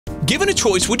Given a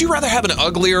choice, would you rather have an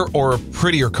uglier or a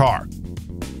prettier car?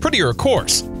 Prettier, of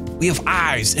course. We have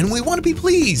eyes and we want to be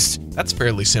pleased. That's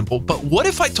fairly simple. But what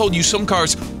if I told you some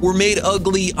cars were made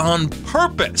ugly on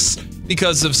purpose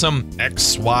because of some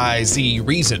XYZ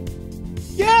reason?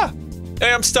 Yeah.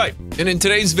 Hey, I'm Stipe, and in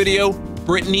today's video,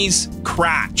 Brittany's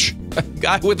crotch, a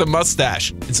guy with a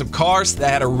mustache, and some cars that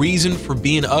had a reason for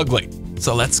being ugly.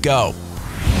 So let's go.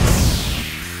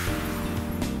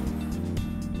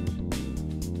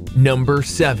 Number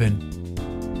 7.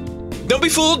 Don't be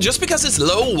fooled, just because it's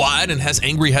low, wide, and has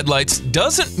angry headlights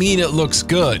doesn't mean it looks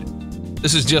good.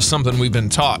 This is just something we've been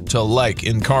taught to like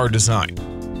in car design.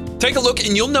 Take a look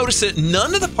and you'll notice that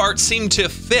none of the parts seem to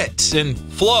fit and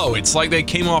flow. It's like they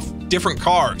came off different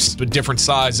cars with different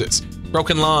sizes.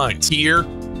 Broken lines here,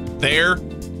 there,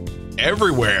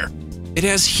 everywhere. It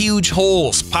has huge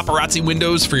holes, paparazzi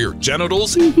windows for your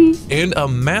genitals, and a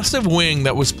massive wing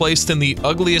that was placed in the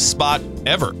ugliest spot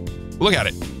ever. Look at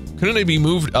it. Couldn't it be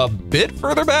moved a bit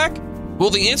further back? Well,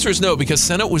 the answer is no, because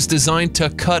Senna was designed to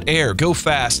cut air, go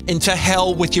fast, and to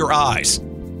hell with your eyes.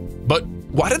 But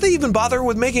why did they even bother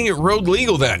with making it road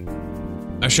legal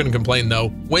then? I shouldn't complain though.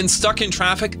 When stuck in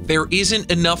traffic, there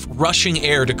isn't enough rushing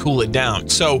air to cool it down,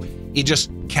 so it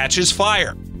just catches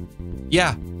fire.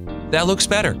 Yeah, that looks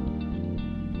better.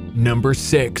 Number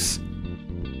 6.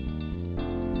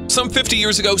 Some 50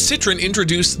 years ago, Citroën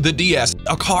introduced the DS,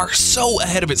 a car so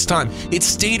ahead of its time, it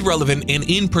stayed relevant and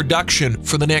in production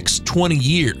for the next 20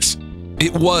 years.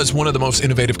 It was one of the most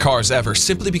innovative cars ever,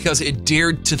 simply because it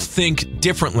dared to think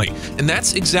differently. And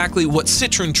that's exactly what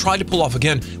Citroën tried to pull off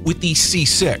again with the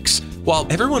C6. While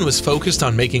everyone was focused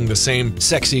on making the same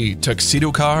sexy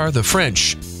tuxedo car, the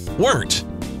French weren't.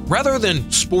 Rather than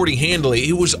sporty handily,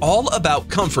 it was all about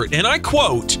comfort, and I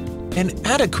quote, an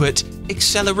adequate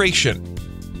acceleration.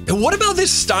 And what about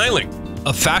this styling?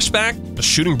 A fastback, a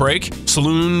shooting brake,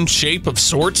 saloon shape of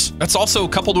sorts. That's also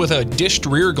coupled with a dished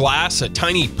rear glass, a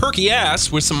tiny perky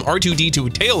ass with some R2-D2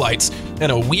 taillights,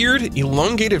 and a weird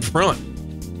elongated front.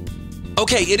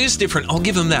 Okay, it is different, I'll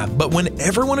give them that, but when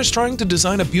everyone is trying to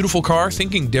design a beautiful car,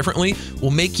 thinking differently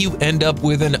will make you end up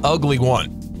with an ugly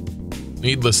one.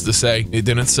 Needless to say, it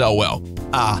didn't sell well.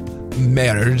 Ah,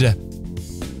 merde.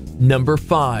 Number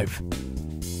 5.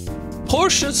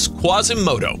 Porsche's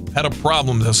Quasimodo had a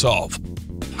problem to solve.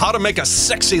 How to make a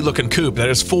sexy looking coupe that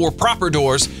has 4 proper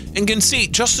doors and can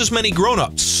seat just as many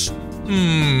grown-ups.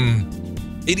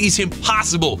 It is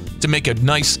impossible to make a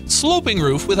nice sloping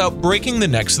roof without breaking the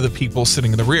necks of the people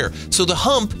sitting in the rear, so the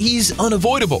hump is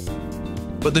unavoidable.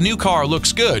 But the new car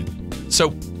looks good,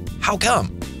 so how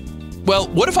come? Well,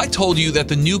 what if I told you that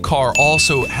the new car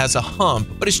also has a hump,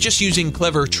 but it's just using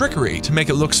clever trickery to make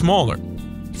it look smaller?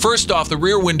 First off, the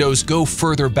rear windows go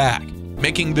further back,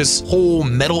 making this whole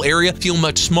metal area feel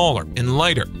much smaller and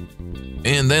lighter.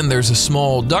 And then there's a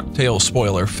small ducktail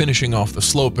spoiler finishing off the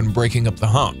slope and breaking up the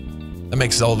hump. That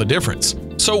makes all the difference.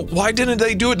 So why didn't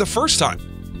they do it the first time?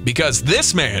 Because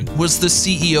this man was the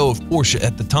CEO of Porsche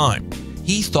at the time.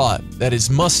 He thought that his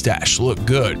mustache looked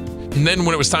good. And then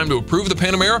when it was time to approve the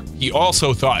Panamera, he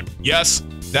also thought, yes,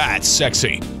 that's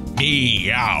sexy.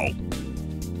 Meow.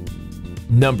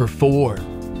 Number 4.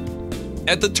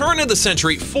 At the turn of the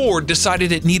century, Ford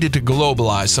decided it needed to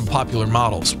globalize some popular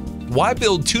models. Why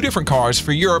build 2 different cars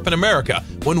for Europe and America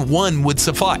when one would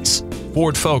suffice?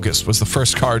 Ford Focus was the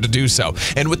first car to do so,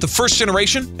 and with the first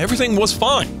generation, everything was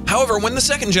fine. However, when the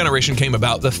second generation came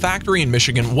about, the factory in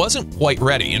Michigan wasn't quite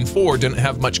ready, and Ford didn't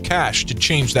have much cash to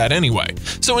change that anyway.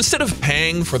 So instead of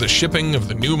paying for the shipping of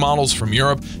the new models from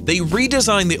Europe, they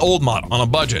redesigned the old model on a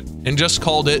budget and just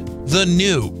called it the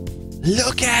New.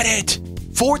 Look at it!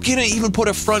 Ford couldn't even put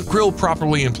a front grille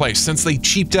properly in place since they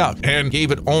cheaped out and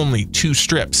gave it only 2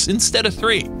 strips instead of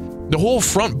 3. The whole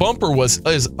front bumper was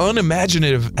as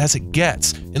unimaginative as it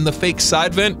gets, and the fake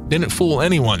side vent didn't fool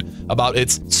anyone about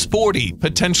its sporty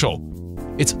potential.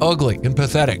 It's ugly and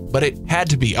pathetic, but it had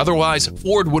to be, otherwise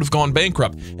Ford would have gone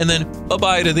bankrupt, and then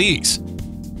bye-bye to these.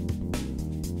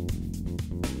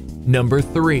 Number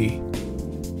 3.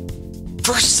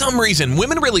 For some reason,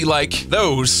 women really like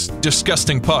those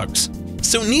disgusting pugs.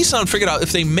 So Nissan figured out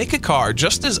if they make a car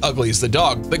just as ugly as the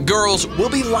dog, the girls will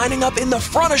be lining up in the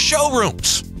front of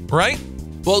showrooms, right?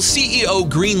 Well, CEO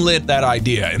greenlit that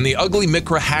idea and the ugly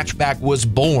Micra hatchback was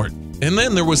born. And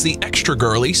then there was the extra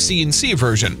girly C+C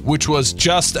version, which was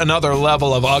just another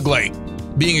level of ugly.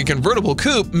 Being a convertible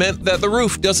coupe meant that the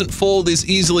roof doesn't fold as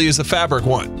easily as the fabric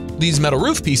one. These metal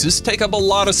roof pieces take up a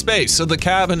lot of space, so the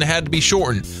cabin had to be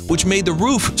shortened, which made the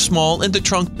roof small and the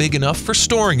trunk big enough for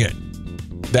storing it.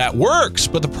 That works,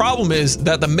 but the problem is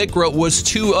that the Micra was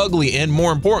too ugly and,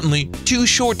 more importantly, too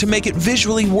short to make it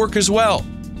visually work as well.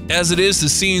 As it is, the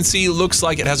CNC looks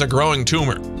like it has a growing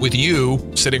tumor, with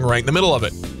you sitting right in the middle of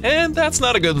it. And that's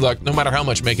not a good look, no matter how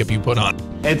much makeup you put on.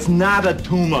 It's not a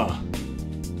tumor.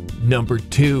 Number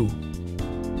 2.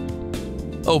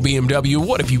 Oh, BMW,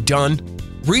 what have you done?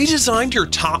 Redesigned your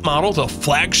top model, the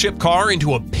flagship car,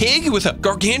 into a pig with a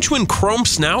gargantuan chrome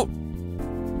snout?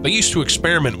 I used to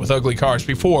experiment with ugly cars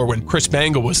before when Chris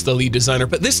Bangle was the lead designer,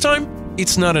 but this time,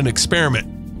 it's not an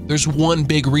experiment. There's one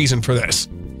big reason for this.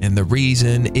 And the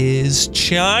reason is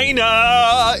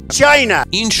China! China!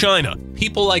 In China,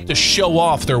 people like to show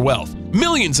off their wealth.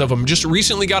 Millions of them just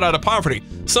recently got out of poverty,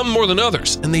 some more than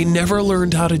others, and they never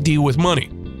learned how to deal with money.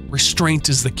 Restraint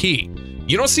is the key.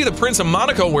 You don't see the Prince of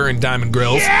Monaco wearing diamond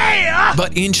grills. Yeah!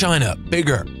 But in China,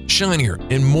 bigger, shinier,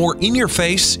 and more in your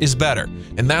face is better.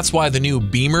 And that's why the new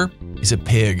Beamer is a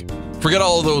pig. Forget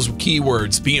all of those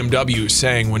keywords BMW is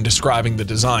saying when describing the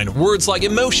design. Words like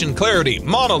emotion, clarity,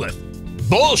 monolith.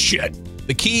 Bullshit!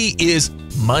 The key is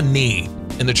money,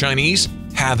 and the Chinese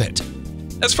have it.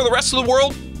 As for the rest of the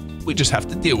world, we just have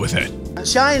to deal with it.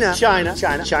 China, China,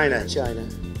 China, China, China.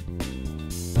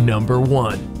 Number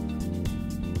 1.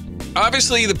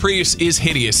 Obviously, the Prius is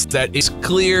hideous. That is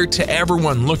clear to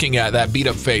everyone looking at that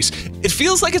beat-up face. It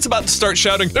feels like it's about to start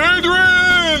shouting,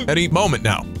 Adrian! Any moment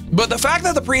now. But the fact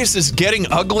that the Prius is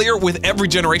getting uglier with every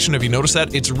generation, have you noticed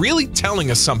that? It's really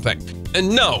telling us something.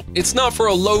 And no, it's not for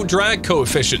a low drag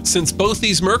coefficient, since both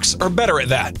these Mercs are better at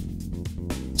that.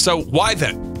 So why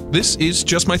then? This is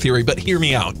just my theory, but hear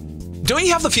me out. Don't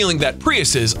you have the feeling that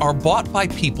Priuses are bought by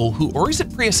people who, or is it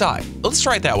Priusi? Let's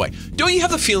try it that way. Don't you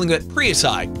have the feeling that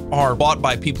Priusi are bought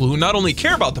by people who not only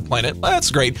care about the planet,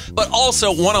 that's great, but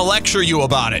also want to lecture you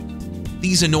about it?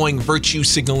 These annoying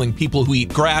virtue-signaling people who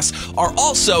eat grass are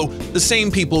also the same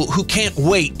people who can't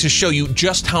wait to show you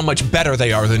just how much better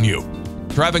they are than you.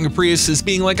 Driving a Prius is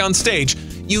being like on stage.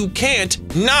 You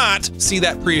can't not see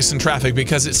that Prius in traffic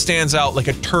because it stands out like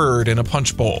a turd in a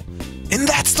punch bowl. And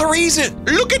that's the reason.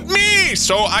 Look at me,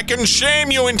 so I can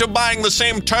shame you into buying the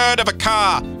same turd of a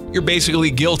car. You're basically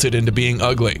guilted into being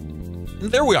ugly. And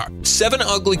there we are, 7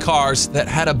 ugly cars that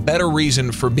had a better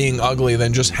reason for being ugly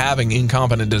than just having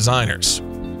incompetent designers.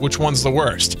 Which one's the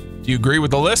worst? Do you agree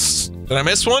with the lists? Did I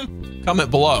miss one? Comment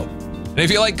below. And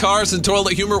if you like cars and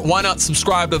toilet humor, why not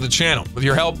subscribe to the channel? With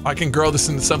your help, I can grow this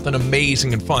into something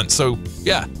amazing and fun. So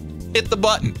yeah, hit the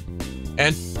button.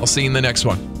 And I'll see you in the next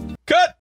one. Cut!